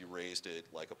was you raised it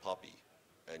like a puppy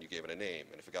and you gave it a name,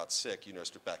 and if it got sick, you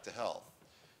nursed it back to health.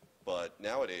 But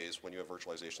nowadays, when you have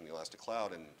virtualization in the elastic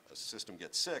cloud and a system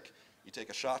gets sick, you take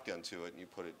a shotgun to it and you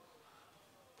put it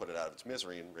out of its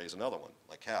misery and raise another one,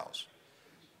 like cows.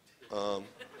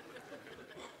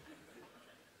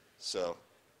 So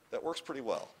that works pretty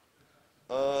well.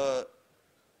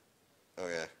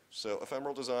 Okay, so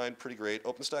ephemeral design, pretty great.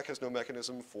 OpenStack has no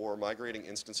mechanism for migrating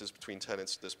instances between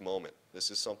tenants at this moment.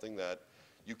 This is something that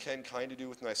you can kind of do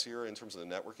with Nicira in terms of the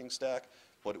networking stack,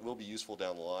 but it will be useful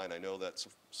down the line. I know that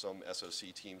some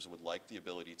SOC teams would like the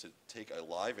ability to take a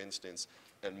live instance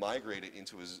and migrate it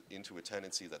into a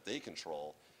tenancy that they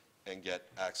control and get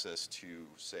access to,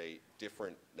 say,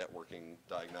 different networking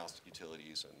diagnostic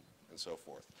utilities and so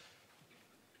forth.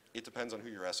 It depends on who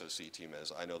your SOC team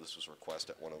is. I know this was a request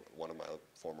at one of my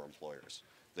former employers.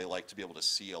 They like to be able to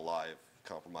see a live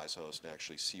compromised host and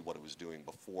actually see what it was doing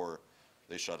before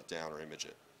they shut it down or image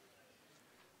it.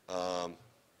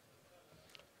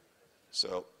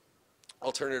 So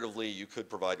alternatively, you could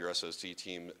provide your SOC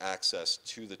team access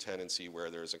to the tenancy where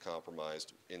there's a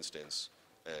compromised instance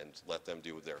and let them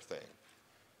do their thing.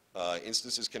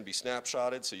 Instances can be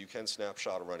snapshotted, so you can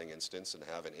snapshot a running instance and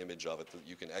have an image of it that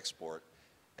you can export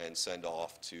and send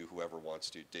off to whoever wants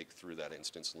to dig through that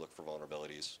instance and look for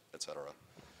vulnerabilities, et cetera,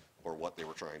 or what they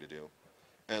were trying to do.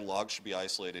 And logs should be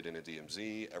isolated in a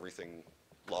DMZ. Everything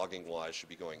logging-wise should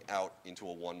be going out into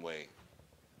a one-way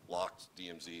locked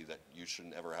DMZ that you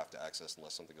shouldn't ever have to access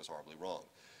unless something goes horribly wrong.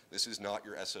 This is not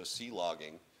your SOC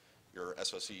logging. Your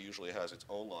SOC usually has its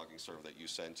own logging server that you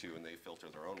send to and they filter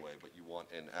their own way, but you want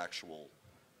an actual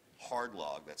hard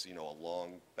log that's, you know, a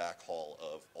long backhaul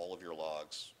of all of your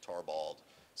logs, tarballed,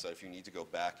 so if you need to go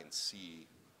back and see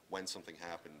when something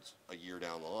happened a year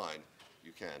down the line,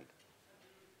 you can.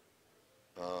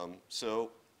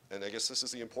 And I guess this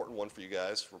is the important one for you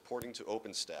guys, reporting to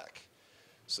OpenStack.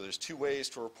 So there's two ways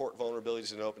to report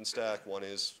vulnerabilities in OpenStack. One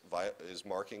is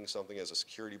marking something as a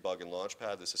security bug in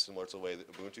Launchpad. This is similar to the way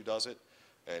that Ubuntu does it,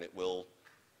 and it will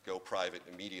go private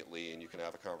immediately, and you can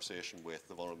have a conversation with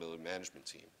the vulnerability management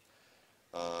team.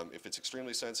 If it's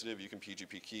extremely sensitive, you can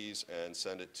PGP keys and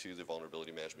send it to the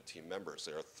vulnerability management team members.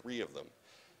 There are 3 of them.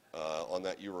 On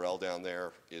that URL down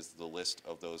there is the list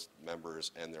of those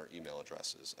members and their email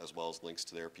addresses, as well as links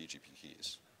to their PGP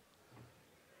keys.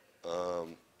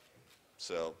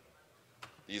 So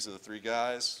these are the 3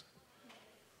 guys.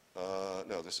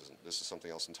 No, this isn't. This is something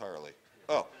else entirely.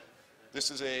 Oh,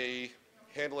 this is a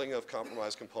handling of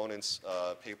compromised components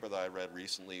paper that I read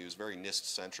recently. It was very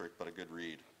NIST-centric, but a good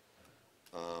read.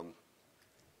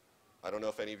 I don't know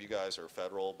if any of you guys are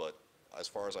federal, but as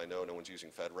far as I know, no one's using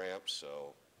FedRAMP,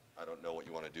 so I don't know what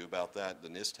you want to do about that. The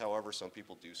NIST, however, some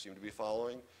people do seem to be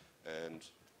following, and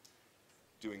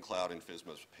doing cloud in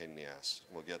FISMA is a pain in the ass.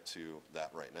 We'll get to that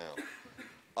right now.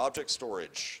 Object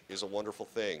storage is a wonderful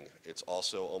thing. It's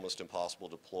also almost impossible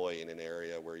to deploy in an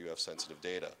area where you have sensitive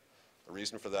data. The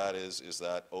reason for that is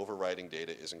that overwriting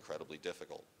data is incredibly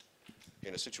difficult.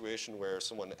 In a situation where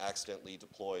someone accidentally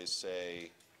deploys,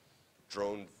 say,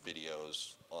 drone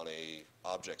videos on a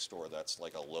object store that's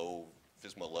like a low,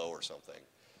 FISMA low or something,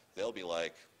 they'll be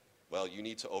like, well, you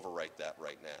need to overwrite that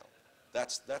right now.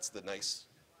 That's the nice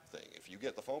thing. If you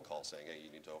get the phone call saying, hey,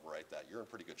 you need to overwrite that, you're in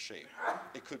pretty good shape.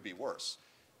 It could be worse.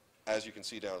 As you can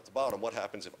see down at the bottom, what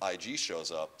happens if IG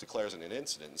shows up, declares an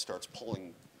incident, and starts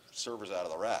pulling servers out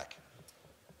of the rack?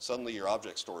 Suddenly your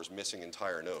object store is missing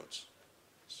entire nodes.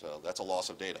 So that's a loss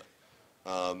of data.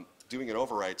 Doing an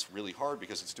overwrite's really hard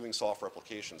because it's doing soft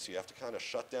replication, so you have to kind of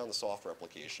shut down the soft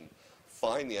replication,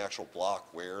 find the actual block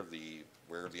where the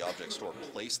object store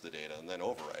placed the data, and then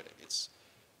overwrite it.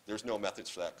 There's no methods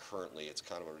for that currently. It's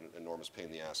kind of an enormous pain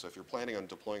in the ass. So if you're planning on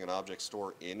deploying an object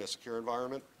store in a secure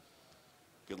environment,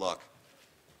 good luck.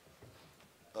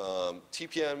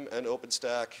 TPM and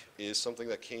OpenStack is something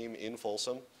that came in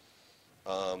Folsom.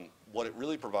 What it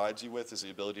really provides you with is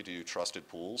the ability to do trusted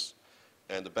pools.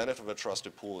 And the benefit of a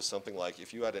trusted pool is something like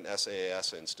if you had an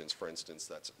SaaS instance, for instance,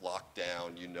 that's locked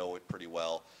down, you know it pretty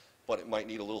well, but it might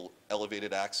need a little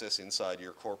elevated access inside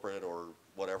your corporate or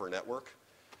whatever network,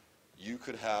 you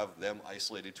could have them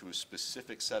isolated to a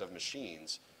specific set of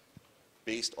machines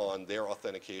based on their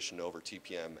authentication over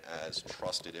TPM as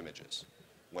trusted images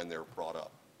when they're brought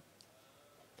up.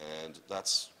 And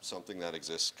that's something that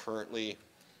exists currently.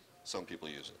 Some people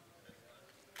use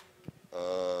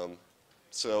it.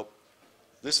 So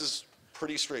this is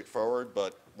pretty straightforward,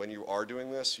 but when you are doing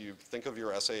this, you think of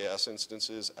your SAS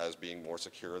instances as being more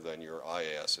secure than your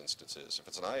IAS instances. If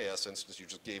it's an IAS instance, you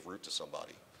just gave root to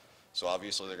somebody. So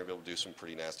obviously they're going to be able to do some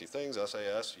pretty nasty things.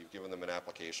 SAS, you've given them an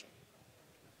application.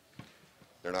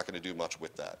 They're not going to do much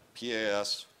with that.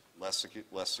 PAS, less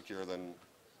secure than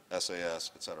SAS,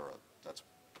 et cetera. That's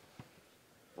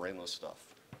brainless stuff.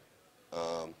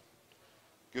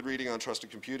 Good reading on trusted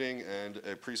computing and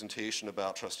a presentation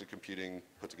about trusted computing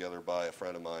put together by a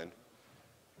friend of mine.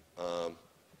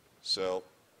 So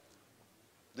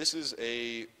this is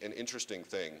an interesting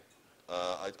thing.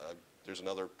 There's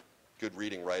another good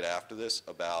reading right after this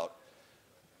about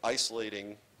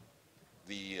isolating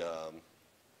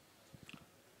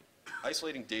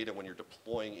isolating data when you're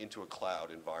deploying into a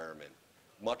cloud environment,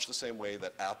 much the same way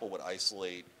that Apple would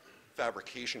isolate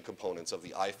fabrication components of the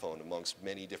iPhone amongst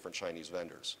many different Chinese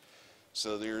vendors.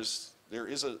 So there is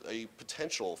a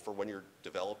potential for when you're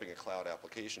developing a cloud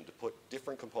application to put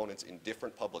different components in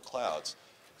different public clouds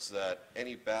so that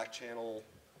any back channel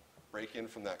break-in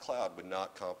from that cloud would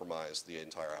not compromise the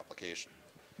entire application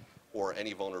or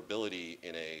any vulnerability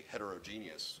in a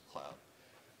heterogeneous cloud.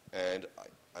 And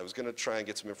I was going to try and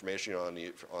get some information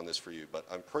on this for you, but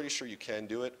I'm pretty sure you can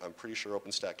do it. I'm pretty sure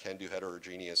OpenStack can do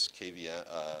heterogeneous KVM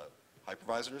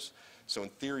hypervisors. So in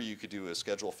theory, you could do a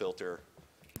schedule filter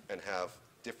and have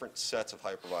different sets of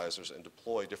hypervisors and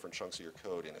deploy different chunks of your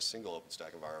code in a single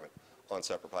OpenStack environment on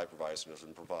separate hypervisors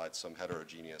and provide some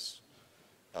heterogeneous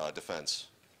defense.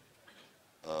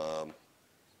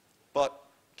 But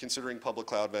considering public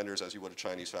cloud vendors as you would a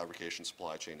Chinese fabrication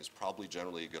supply chain is probably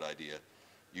generally a good idea.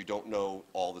 You don't know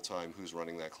all the time who's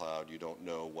running that cloud. You don't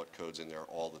know what code's in there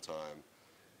all the time.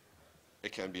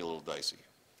 It can be a little dicey.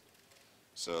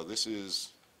 So this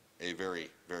is a very,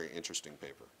 very interesting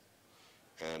paper.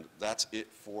 And that's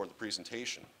it for the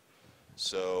presentation.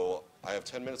 So I have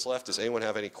 10 minutes left. Does anyone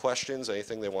have any questions,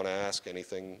 anything they want to ask,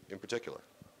 anything in particular?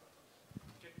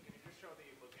 Can you just show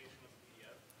the location of the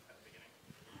PDF at the beginning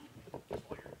just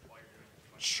while you're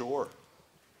doing it? Sure.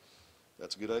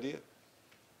 That's a good idea.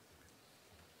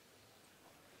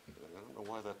 I don't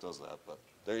know why that does that, but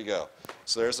there you go.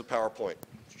 So there's the PowerPoint.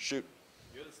 Shoot.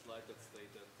 You had a slide that stated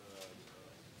that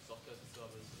software as a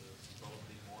service is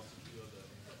probably more secure than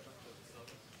infrastructure as a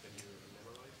service. Can you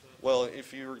elaborate that? Well,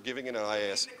 if you're giving an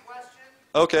IAS...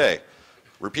 Okay.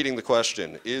 Repeating the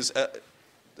question.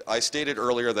 I stated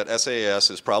earlier that SAS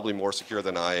is probably more secure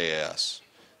than IAS.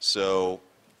 So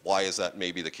why is that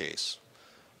maybe the case?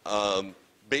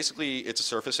 Basically, it's a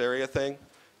surface area thing.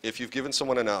 If you've given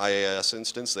someone an IAS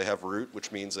instance, they have root,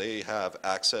 which means they have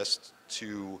access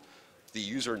to the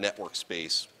user network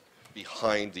space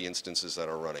behind the instances that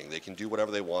are running. They can do whatever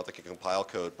they want. They can compile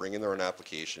code, bring in their own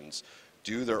applications,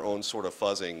 do their own sort of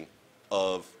fuzzing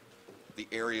of the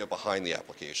area behind the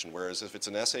application. Whereas if it's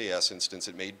an SAS instance,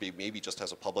 it maybe just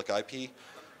has a public IP,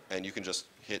 and you can just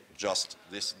hit just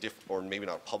this, or maybe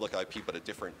not public IP, but a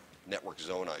different network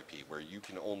zone IP, where you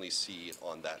can only see it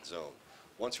on that zone.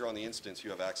 Once you're on the instance, you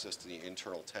have access to the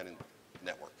internal tenant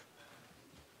network.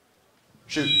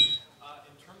 Shoot.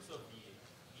 In terms of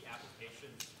the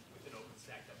applications within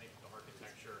OpenStack that make the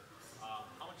architecture, how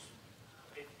much,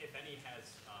 if any, has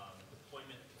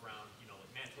deployment around, like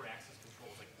mandatory access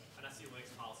controls, like an SE Linux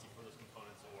policy for those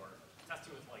components, or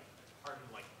testing with like hardened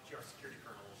like GR security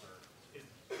kernels, or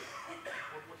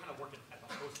we're kind of working at the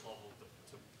host level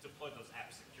to deploy those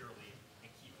apps securely and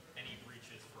keep any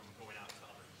breaches from going out to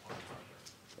other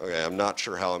components. Okay, I'm not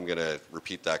sure how I'm going to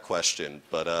repeat that question,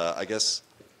 but I guess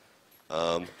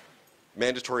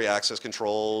mandatory access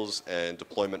controls and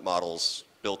deployment models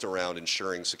built around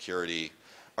ensuring security.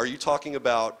 Are you talking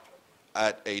about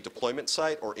at a deployment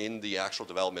site or in the actual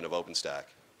development of OpenStack?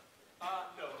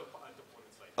 No, deployment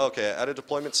site. Okay, at a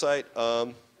deployment site,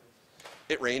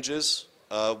 it ranges.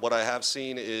 What I have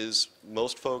seen is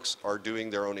most folks are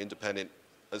doing their own independent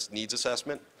needs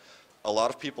assessment. A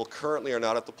lot of people currently are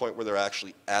not at the point where they're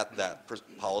actually at that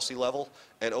policy level,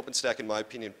 and OpenStack, in my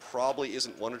opinion, probably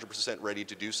isn't 100% ready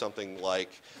to do something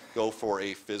like go for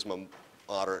a FSMA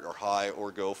moderate or high, or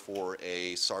go for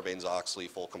a Sarbanes-Oxley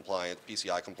full compliance,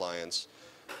 PCI compliance.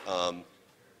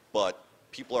 But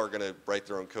people are going to write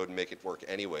their own code and make it work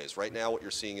anyways. Right now, what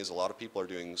you're seeing is a lot of people are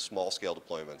doing small-scale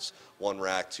deployments, 1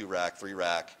 rack, 2 rack, 3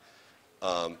 rack.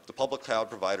 The public cloud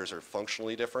providers are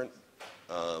functionally different.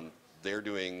 They're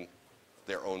doing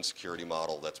their own security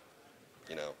model that's,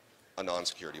 a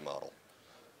non-security model.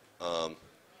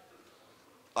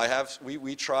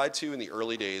 We tried to in the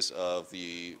early days of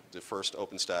the first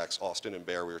OpenStacks, Austin and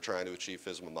Bear, we were trying to achieve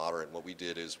FSMA moderate. And what we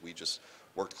did is we just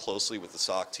worked closely with the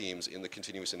SOC teams in the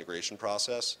continuous integration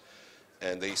process.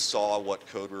 And they saw what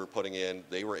code we were putting in.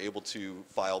 They were able to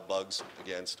file bugs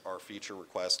against our feature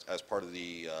request as part of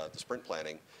the sprint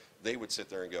planning. They would sit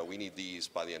there and go, we need these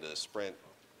by the end of the sprint,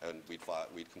 and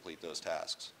we'd complete those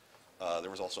tasks.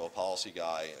 There was also a policy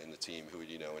guy in the team who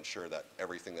would ensure that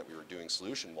everything that we were doing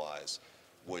solution-wise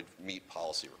would meet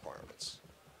policy requirements.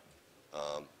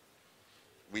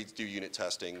 We do unit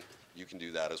testing. You can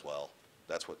do that as well.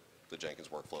 That's what the Jenkins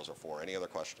workflows are for. Any other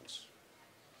questions?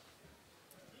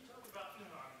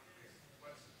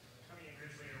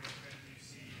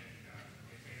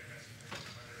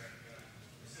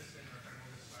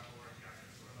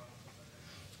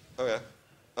 Okay.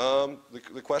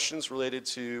 The questions related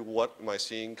to what am I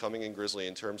seeing coming in Grizzly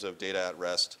in terms of data at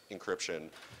rest encryption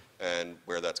and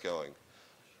where that's going.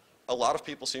 A lot of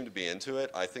people seem to be into it.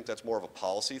 I think that's more of a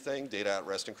policy thing. Data at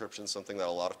rest encryption is something that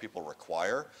a lot of people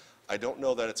require. I don't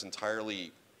know that it's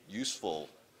entirely useful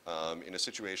in a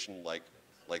situation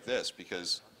like this,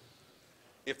 because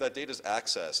if that data is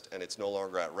accessed and it's no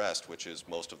longer at rest, which is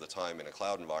most of the time in a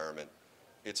cloud environment,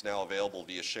 it's now available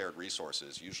via shared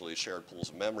resources, usually shared pools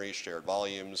of memory, shared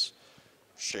volumes,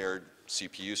 shared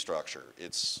CPU structure.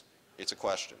 It's a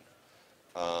question.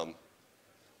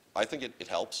 I think it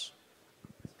helps.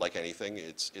 Like anything,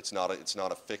 it's not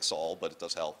a fix-all, but it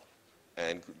does help.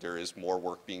 And there is more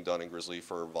work being done in Grizzly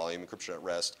for volume encryption at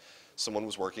rest. Someone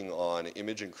was working on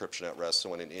image encryption at rest, so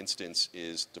when an instance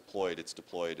is deployed, it's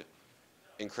deployed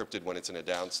encrypted when it's in a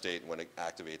down state, and when it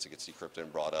activates, it gets decrypted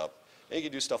and brought up. And you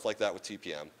can do stuff like that with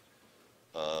TPM.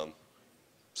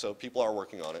 So people are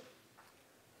working on it.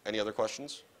 Any other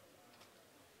questions?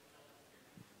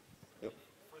 Yep.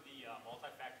 For the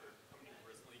multi-factor coming in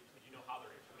Grizzly, do you know how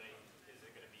they're implementing? Is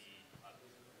it going to be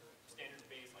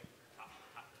standards-based, like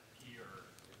P, or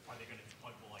are they going to be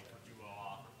pluggable, like for duo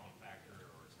auth or phone factor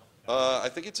or stuff like that? I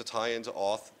think it's a tie-in to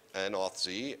auth and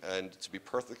authz, and to be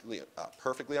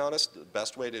perfectly honest, the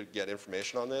best way to get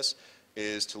information on this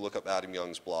is to look up Adam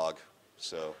Young's blog.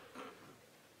 So.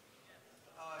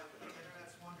 The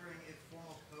internet's wondering if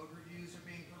formal code reviews are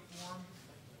being performed,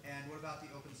 and what about the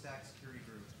OpenStack security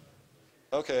group?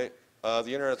 Okay,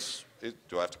 the internet's,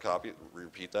 do I have to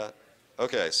repeat that?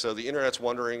 Okay, so the internet's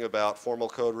wondering about formal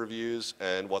code reviews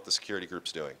and what the security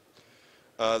group's doing.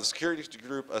 The security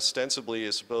group ostensibly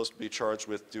is supposed to be charged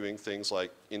with doing things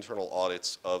like internal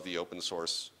audits of the open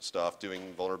source stuff,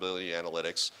 doing vulnerability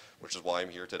analytics, which is why I'm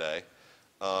here today.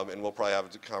 And we'll probably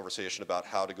have a conversation about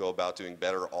how to go about doing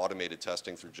better automated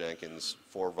testing through Jenkins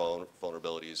for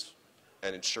vulnerabilities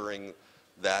and ensuring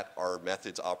that our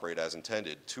methods operate as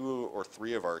intended. 2 or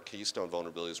 3 of our keystone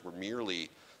vulnerabilities were merely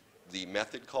the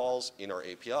method calls in our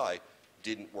API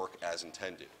didn't work as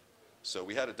intended. So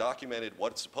we had it documented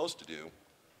what it's supposed to do,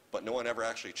 but no one ever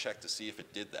actually checked to see if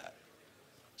it did that.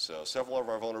 So several of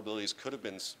our vulnerabilities could have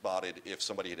been spotted if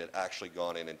somebody had actually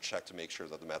gone in and checked to make sure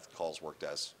that the method calls worked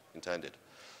as intended.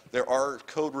 There are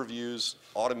code reviews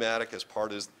automatic as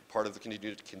part of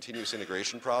the continuous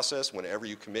integration process. Whenever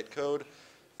you commit code,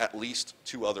 at least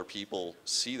 2 other people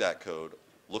see that code,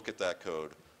 look at that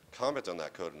code, comment on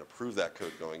that code, and approve that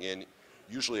code going in.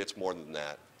 Usually it's more than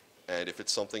that. And if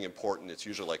it's something important, it's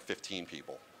usually like 15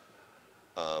 people.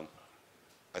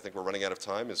 I think we're running out of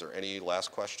time. Is there any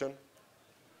last question?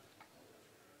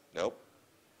 Nope.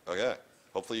 Okay.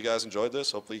 Hopefully you guys enjoyed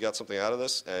this. Hopefully you got something out of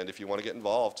this. And if you want to get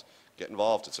involved, get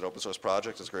involved. It's an open source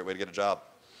project. It's a great way to get a job.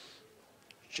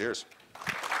 Cheers.